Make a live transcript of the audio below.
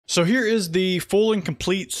So here is the full and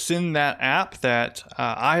complete SendTh.at app that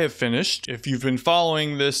I have finished. If you've been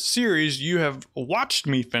following this series, you have watched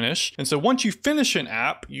me finish. And so once you finish an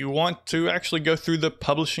app, you want to actually go through the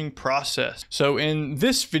publishing process. So in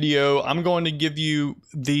this video, I'm going to give you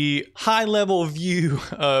the high level view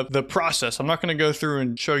of the process. I'm not going to go through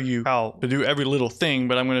and show you how to do every little thing,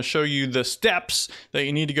 but I'm going to show you the steps that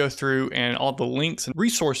you need to go through and all the links and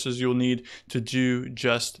resources you'll need to do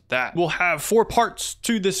just that. We'll have 4 parts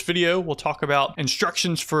to this video. We'll talk about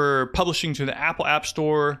instructions for publishing to the Apple App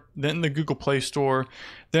Store, then the Google Play Store.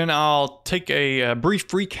 Then I'll take a brief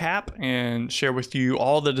recap and share with you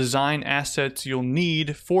all the design assets you'll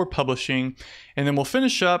need for publishing. And then we'll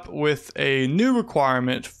finish up with a new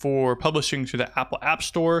requirement for publishing to the Apple App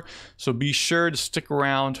Store. So be sure to stick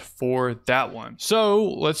around for that one. So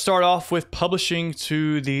let's start off with publishing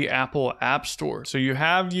to the Apple App Store. So you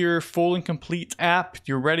have your full and complete app.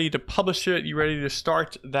 You're ready to publish it. You're ready to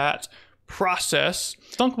start that process.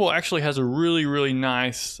 Thunkable actually has a really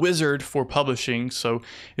nice wizard for publishing. So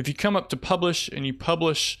if you come up to publish and you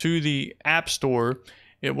publish to the App Store,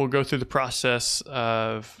 it will go through the process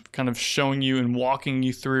of kind of showing you and walking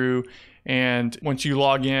you through. And once you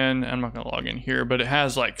log in, I'm not going to log in here, but it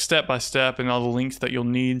has like step by step and all the links that you'll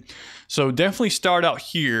need. So definitely start out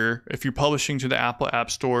here if you're publishing to the Apple App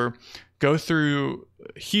Store. Go through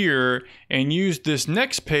here and use this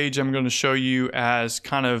next page I'm going to show you as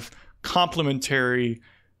kind of complementary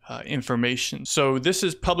information. So this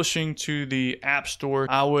is publishing to the App Store.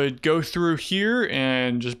 I would go through here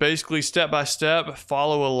and just basically step by step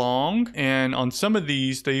follow along. And on some of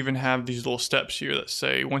these, they even have these little steps here that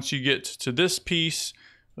say, once you get to this piece,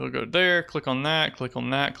 it'll go there, click on that, click on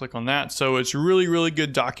that, click on that. So it's really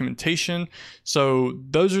good documentation. So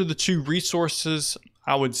those are the 2 resources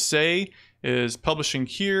I would say is publishing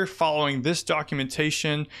here, following this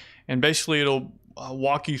documentation, and basically it'll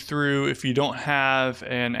walk you through. If you don't have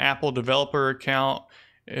an Apple developer account,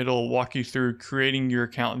 it'll walk you through creating your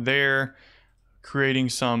account there, creating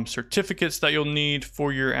some certificates that you'll need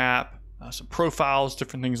for your app, some profiles,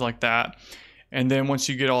 different things like that. And then once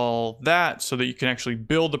you get all that so that you can actually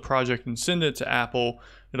build the project and send it to Apple,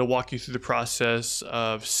 it'll walk you through the process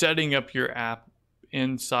of setting up your app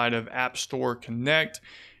inside of App Store Connect.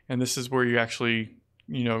 And this is where you actually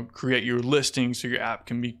create your listing so your app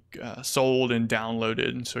can be sold and downloaded.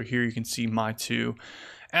 And so here you can see my 2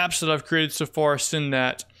 apps that I've created so far,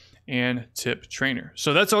 SendTh and Tip Trainer.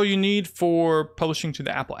 So that's all you need for publishing to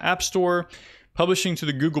the Apple App Store. Publishing to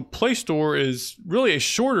the Google Play Store is really a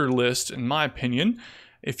shorter list in my opinion.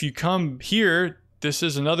 If you come here, this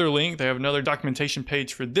is another link. They have another documentation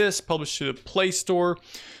page for this, published to the Play Store.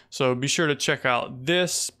 So be sure to check out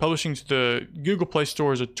this. Publishing to the Google Play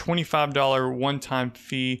Store is a $25 one-time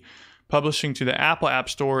fee. Publishing to the Apple App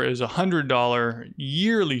Store is a $100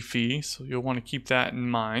 yearly fee. So you'll want to keep that in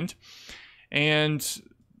mind. And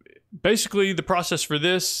basically the process for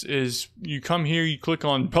this is you come here, you click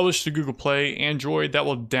on Publish to Google Play, Android. That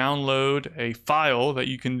will download a file that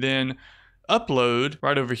you can then upload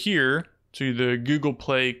right over here to the Google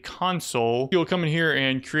Play console. You'll come in here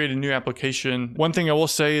and create a new application. One thing I will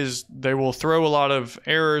say is they will throw a lot of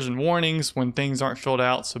errors and warnings when things aren't filled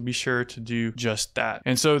out, so be sure to do just that.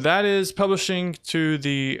 And so that is publishing to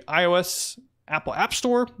the iOS Apple App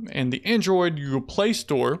Store and the Android Google Play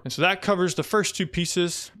Store. And so that covers the first 2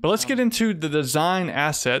 pieces. But let's get into the design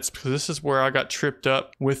assets, because this is where I got tripped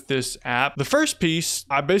up with this app. The first piece,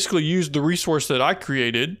 I basically used the resource that I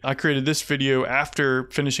created. I created this video after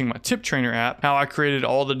finishing my Tip Trainer app, how I created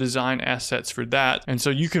all the design assets for that. And so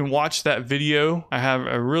you can watch that video. I have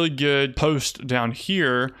a really good post down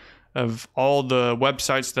here of all the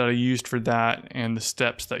websites that I used for that and the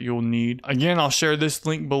steps that you'll need. Again, I'll share this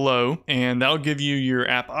link below and that'll give you your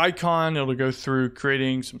app icon. It'll go through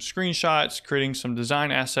creating some screenshots, creating some design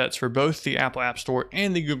assets for both the Apple App Store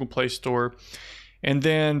and the Google Play Store. And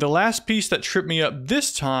then the last piece that tripped me up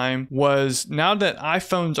this time was, now that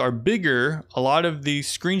iPhones are bigger, a lot of the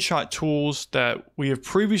screenshot tools that we have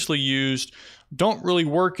previously used don't really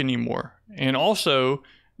work anymore. And also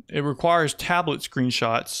it requires tablet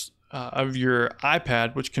screenshots of your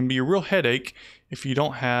iPad, which can be a real headache if you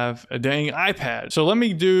don't have a dang iPad. So let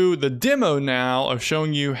me do the demo now of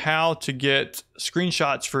showing you how to get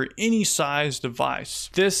screenshots for any size device.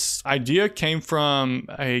 This idea came from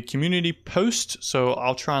a community post, so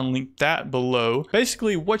I'll try and link that below.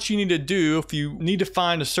 Basically, what you need to do if you need to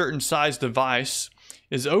find a certain size device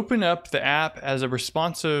is open up the app as a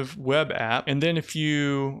responsive web app. And then if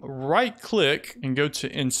you right click and go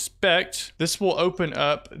to inspect, this will open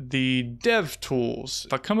up the dev tools.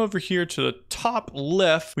 If I come over here to the top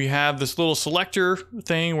left, we have this little selector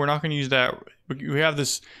thing. We're not gonna use that we have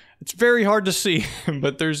this, it's very hard to see,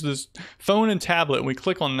 but there's this phone and tablet, and we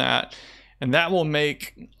click on that, and that will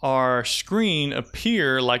make our screen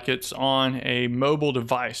appear like it's on a mobile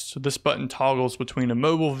device. So this button toggles between a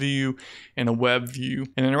mobile view and a web view.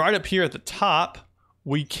 And then right up here at the top,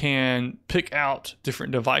 we can pick out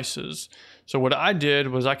different devices. So what I did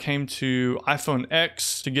was I came to iPhone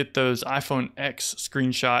X to get those iPhone X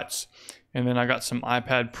screenshots. And then I got some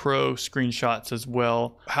iPad Pro screenshots as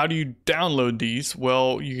well. How do you download these?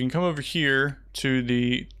 Well, you can come over here to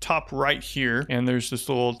the top right here, and there's this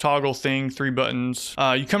little toggle thing, 3 buttons.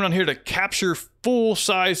 You come down here to capture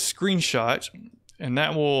full-size screenshot, and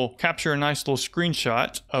that will capture a nice little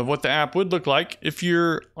screenshot of what the app would look like if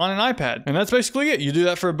you're on an iPad. And that's basically it. You do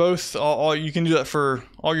that for both, you can do that for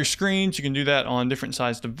all your screens. You can do that on different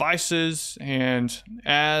size devices. And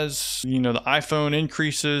as you know, the iPhone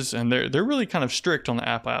increases, and they're really kind of strict on the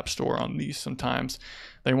App Store on these sometimes.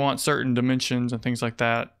 They want certain dimensions and things like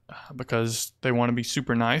that because they want to be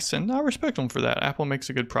super nice, and I respect them for that. Apple makes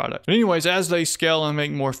a good product. But anyways, as they scale and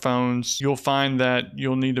make more phones, you'll find that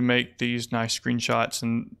you'll need to make these nice screenshots,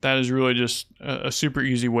 and that is really just a super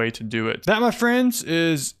easy way to do it. That, my friends,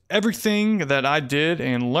 is everything that I did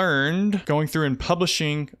and learned going through and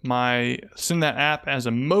publishing my SendTh.at as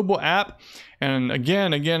a mobile app. And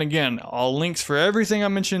again, all links for everything I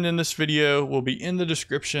mentioned in this video will be in the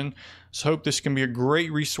description. So I hope this can be a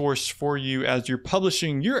great resource for you as you're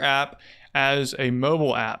publishing your app as a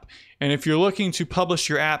mobile app. And if you're looking to publish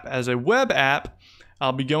your app as a web app,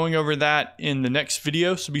 I'll be going over that in the next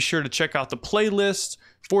video. So be sure to check out the playlist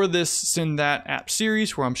for this SendTh.at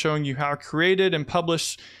series where I'm showing you how I created and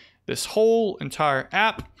published this whole entire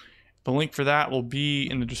app. The link for that will be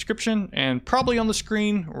in the description and probably on the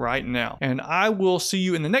screen right now. And I will see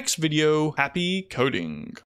you in the next video. Happy coding.